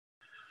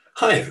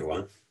Hi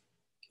everyone.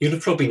 You'll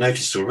have probably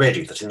noticed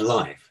already that in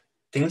life,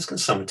 things can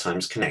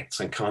sometimes connect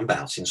and come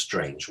about in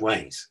strange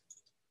ways.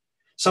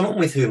 Someone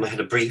with whom I had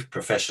a brief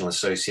professional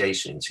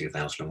association in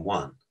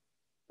 2001,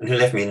 and who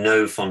left me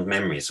no fond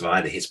memories of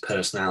either his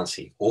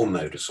personality or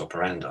modus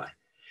operandi,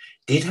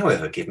 did,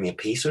 however, give me a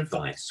piece of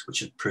advice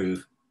which would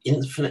prove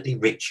infinitely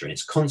richer in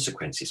its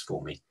consequences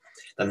for me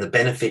than the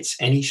benefits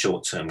any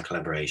short-term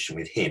collaboration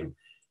with him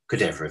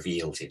could ever have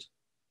yielded.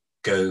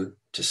 Go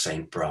to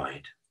St.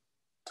 Bride.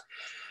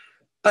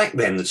 Back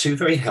then, the two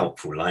very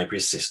helpful library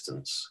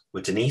assistants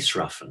were Denise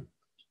Ruffin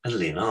and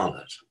Lynn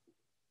Arlott.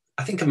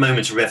 I think a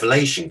moment of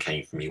revelation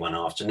came for me one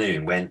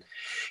afternoon when,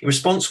 in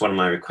response to one of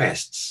my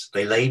requests,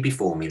 they laid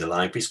before me the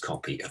library's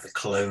copy of the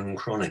Cologne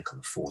Chronicle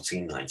of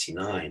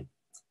 1499.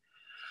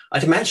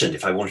 I'd imagined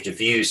if I wanted to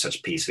view such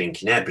a piece of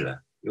inky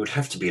nebula, it would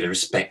have to be at a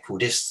respectful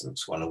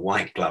distance while a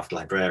white-gloved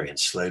librarian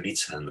slowly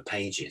turned the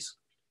pages.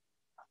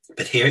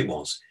 But here it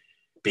was,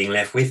 being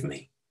left with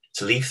me,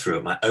 to leaf through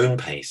at my own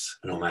pace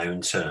and on my own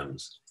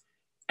terms,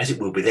 as it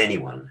would with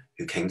anyone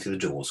who came through the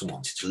doors and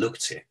wanted to look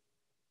at it.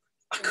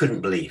 I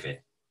couldn't believe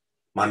it.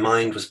 My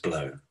mind was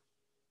blown.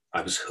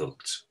 I was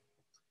hooked.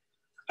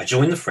 I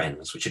joined the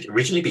Friends, which had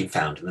originally been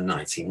founded in the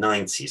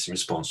 1990s in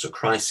response to a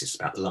crisis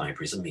about the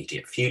library's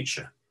immediate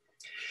future.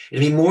 It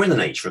had been more in the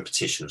nature of a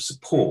petition of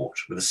support,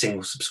 with a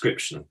single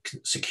subscription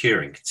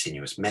securing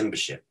continuous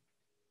membership.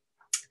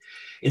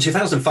 In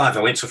 2005,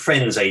 I went to a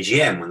Friends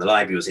AGM when the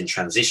library was in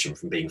transition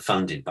from being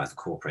funded by the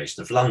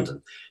Corporation of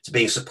London to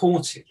being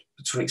supported,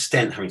 but to an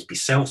extent having to be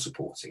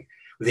self-supporting,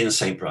 within the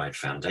St. Bride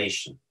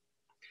Foundation.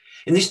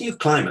 In this new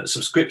climate, the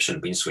subscription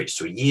had been switched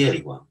to a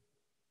yearly one.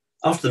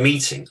 After the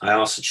meeting, I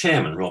asked the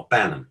chairman, Rob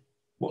Banham,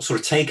 what sort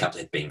of take-up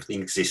there'd been for the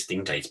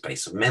existing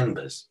database of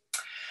members.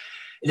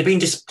 It had been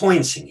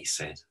disappointing, he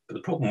said, but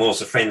the problem was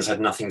the Friends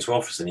had nothing to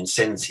offer as an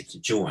incentive to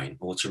join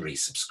or to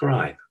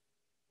resubscribe.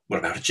 What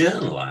about a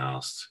journal, I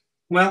asked.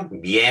 Well,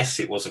 yes,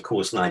 it was, of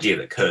course, an idea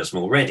that occurs from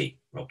already,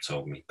 Rob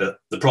told me, but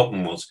the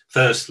problem was,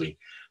 firstly,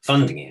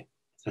 funding it,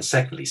 and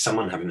secondly,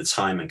 someone having the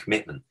time and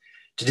commitment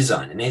to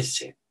design and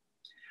edit it.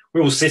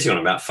 We're all sitting on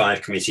about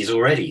 5 committees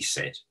already, he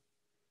said.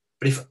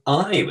 But if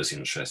I was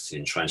interested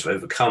in trying to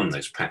overcome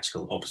those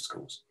practical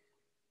obstacles,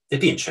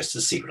 they'd be interested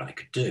to see what I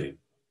could do.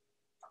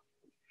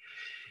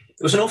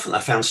 It was an offer that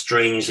I found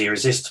strangely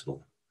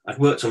irresistible. I'd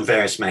worked on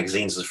various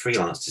magazines as a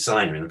freelance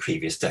designer in the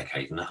previous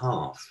decade and a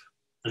half.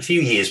 And a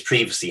few years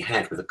previously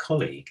had, with a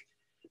colleague,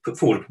 put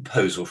forward a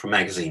proposal for a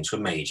magazine to a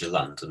major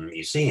London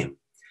museum,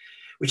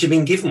 which had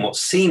been given what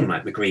seemed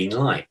like the green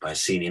light by a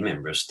senior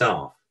member of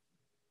staff,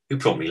 who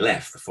promptly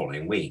left the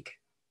following week.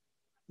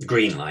 The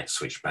green light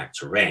switched back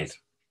to red.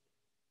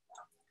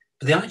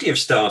 But the idea of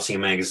starting a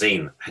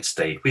magazine had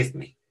stayed with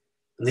me,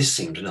 and this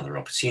seemed another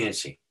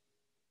opportunity.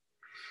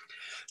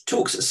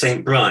 Talks at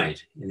St.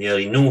 Bride in the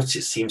early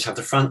noughties seemed to have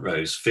the front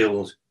rows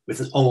filled with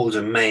an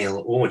older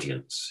male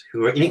audience who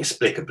were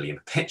inexplicably and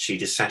perpetually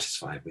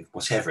dissatisfied with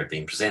whatever had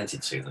been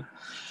presented to them,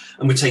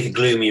 and would take a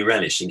gloomy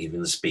relish in giving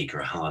the speaker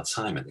a hard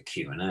time at the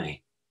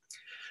Q&A.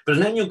 But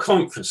an annual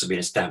conference had been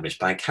established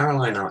by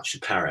Caroline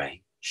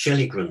Archer-Paré,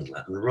 Shelley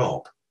Grundler and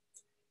Rob.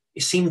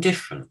 It seemed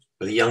different,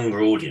 with a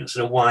younger audience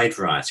and a wide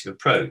variety of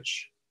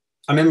approach.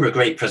 I remember a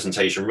great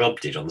presentation Rob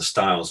did on the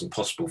styles and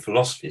possible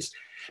philosophies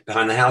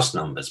behind the house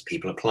numbers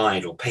people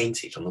applied or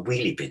painted on the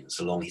wheelie bins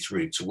along his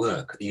route to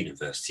work at the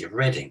University of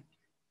Reading.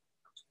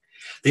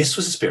 This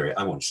was a spirit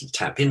I wanted to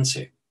tap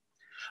into.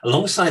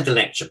 Alongside the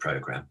lecture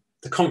programme,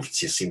 the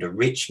conferences seemed a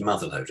rich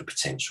motherlode of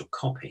potential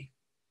copy.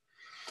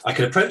 I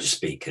could approach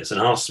speakers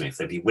and ask them if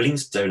they'd be willing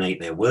to donate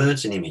their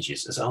words and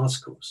images as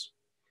articles.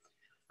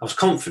 I was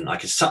confident I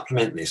could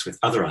supplement this with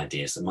other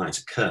ideas that might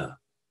occur,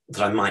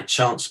 that I might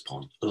chance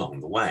upon along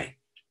the way.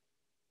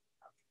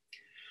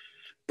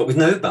 But with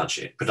no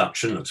budget,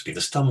 production looked to be the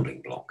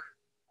stumbling block.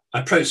 I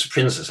approached the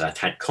printers I'd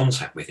had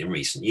contact with in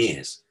recent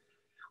years.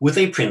 Would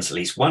they print at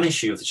least one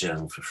issue of the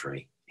journal for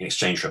free, in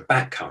exchange for a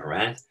back cover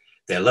ad,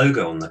 their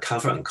logo on the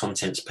cover and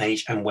contents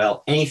page, and,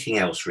 well, anything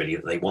else really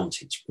that they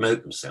wanted to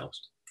promote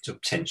themselves to a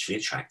potentially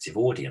attractive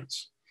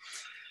audience?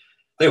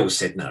 They all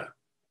said no,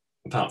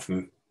 apart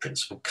from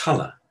Principal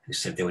Colour, who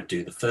said they would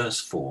do the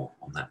first 4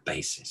 on that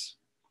basis.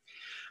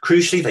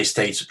 Crucially, they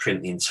stayed to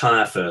print the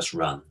entire first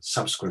run,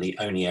 subsequently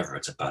only ever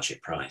at a budget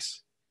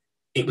price.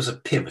 It was a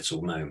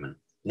pivotal moment.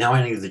 Now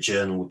I knew the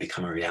journal would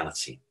become a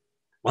reality.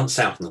 Once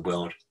out in the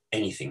world,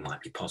 anything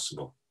might be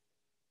possible.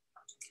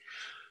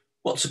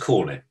 What to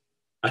call it?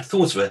 I'd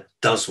thought of a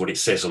does what it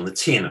says on the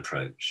tin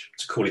approach,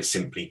 to call it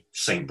simply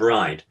St.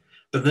 Bride,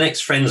 but at the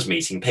next Friends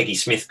meeting, Peggy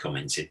Smith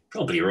commented,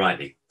 probably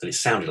rightly, that it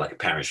sounded like a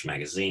parish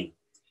magazine.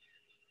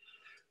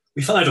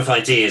 We fired off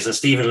ideas, and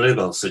Stephen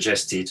Lubell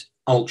suggested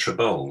ultra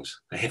bold,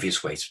 the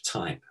heaviest weight of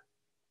type.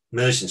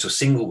 Merged into a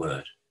single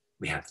word,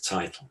 we had the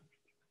title.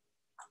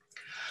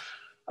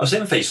 I was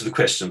then faced with the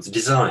question of the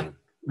design.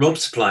 Rob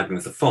supplied me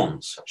with the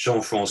fonts,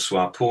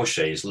 Jean-François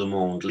Porchet's Le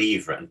Monde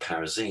Livre and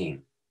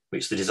Parisine,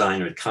 which the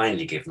designer had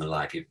kindly given the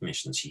library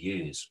permission to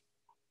use.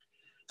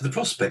 For the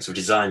prospect of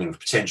designing the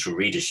potential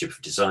readership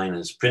of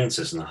designers,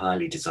 printers, and the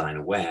highly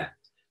design-aware,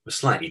 was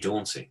slightly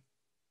daunting.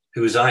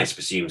 Who was I to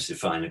presume to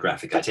define a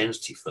graphic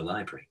identity for the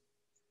library?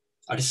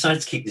 I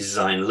decided to keep the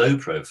design low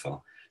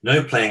profile,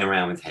 no playing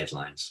around with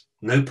headlines,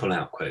 no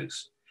pull-out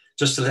quotes,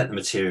 just to let the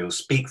material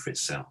speak for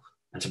itself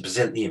and to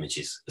present the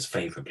images as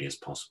favourably as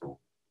possible.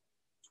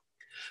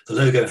 The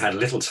logo had a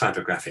little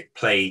typographic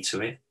play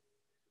to it,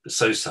 but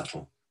so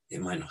subtle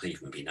it might not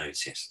even be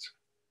noticed.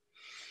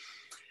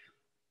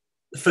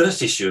 The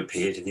first issue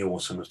appeared in the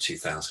autumn of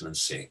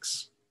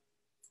 2006.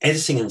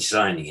 Editing and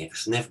designing it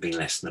has never been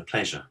less than a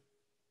pleasure.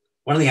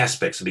 One of the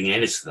aspects of being an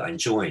editor that I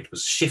enjoyed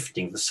was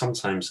shifting the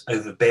sometimes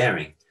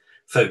overbearing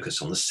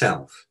focus on the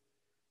self,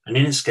 an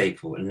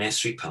inescapable and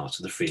necessary part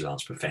of the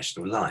freelance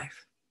professional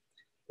life.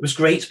 It was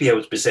great to be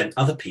able to present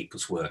other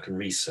people's work and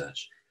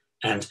research,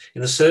 and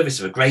in the service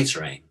of a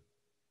greater aim,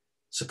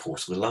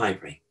 support of the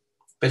library.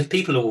 But if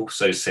people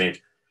also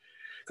said,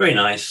 "Very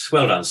nice,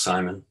 well done,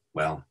 Simon,"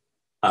 well,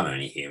 I'm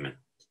only human.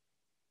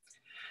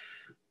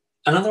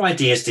 And other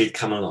ideas did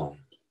come along.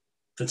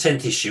 The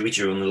 10th issue, we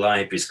drew on the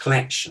library's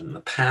collection,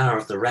 the power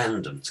of the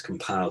random to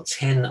compile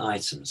 10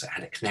 items that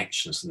had a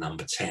connection to the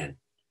number 10.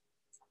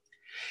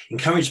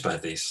 Encouraged by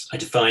this, I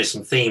devised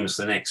some themes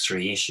for the next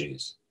 3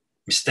 issues: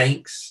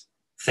 mistakes,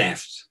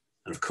 theft,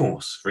 and of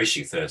course, for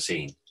issue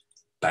 13,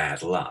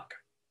 bad luck.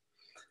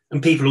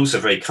 And people also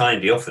very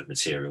kindly offered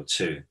material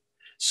too.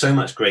 So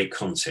much great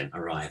content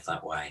arrived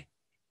that way.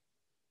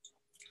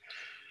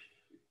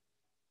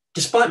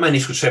 Despite my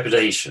initial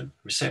trepidation,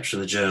 reception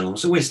of the journal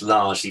was always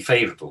largely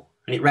favourable,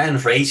 and it ran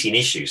for 18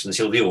 issues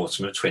until the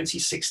autumn of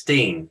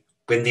 2016,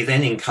 when the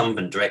then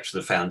incumbent director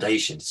of the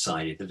foundation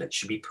decided that it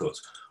should be put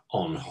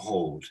on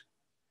hold.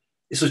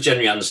 This was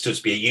generally understood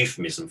to be a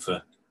euphemism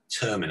for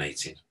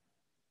terminated.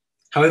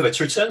 However,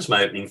 to return to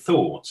my opening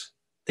thought,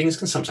 things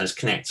can sometimes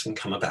connect and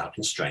come about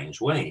in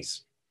strange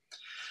ways.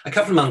 A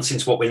couple of months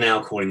into what we're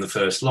now calling the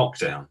first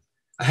lockdown,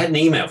 I had an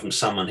email from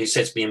someone who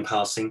said to me in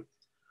passing,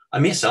 "I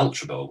miss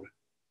Ultrabold."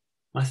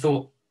 I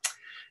thought,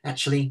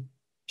 actually,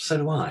 so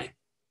do I.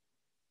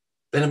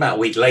 Then about a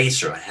week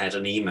later, I had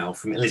an email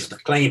from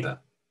Elizabeth Glaber,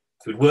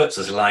 who had worked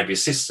as a library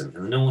assistant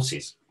in the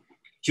noughties.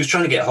 She was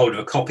trying to get hold of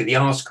a copy of the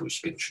article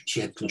she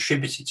had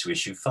contributed to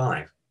issue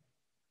 5.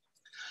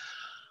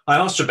 I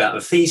asked her about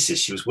the thesis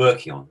she was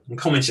working on and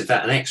commented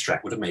that an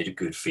extract would have made a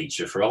good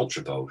feature for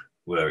Ultrabold,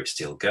 were it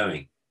still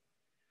going.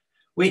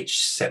 Which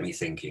set me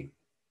thinking.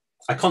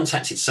 I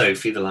contacted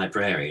Sophie, the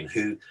librarian,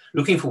 who,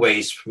 looking for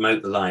ways to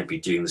promote the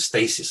library during the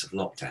stasis of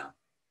lockdown,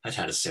 had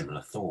had a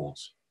similar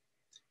thought.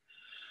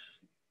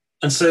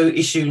 And so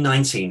issue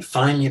 19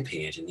 finally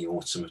appeared in the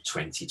autumn of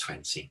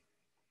 2020.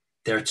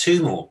 There are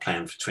 2 more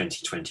planned for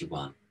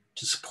 2021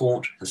 to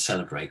support and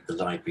celebrate the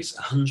library's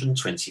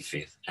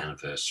 125th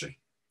anniversary.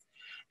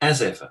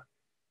 As ever,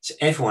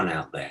 to everyone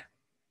out there,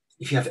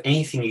 if you have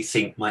anything you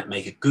think might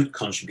make a good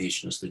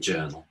contribution to the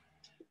journal,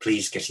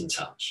 please get in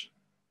touch.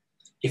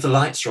 If the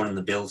lights are on in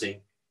the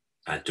building,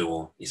 our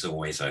door is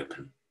always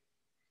open.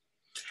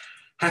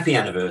 Happy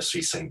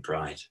anniversary, St.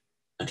 Bride,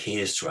 and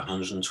here's to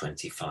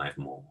 125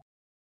 more.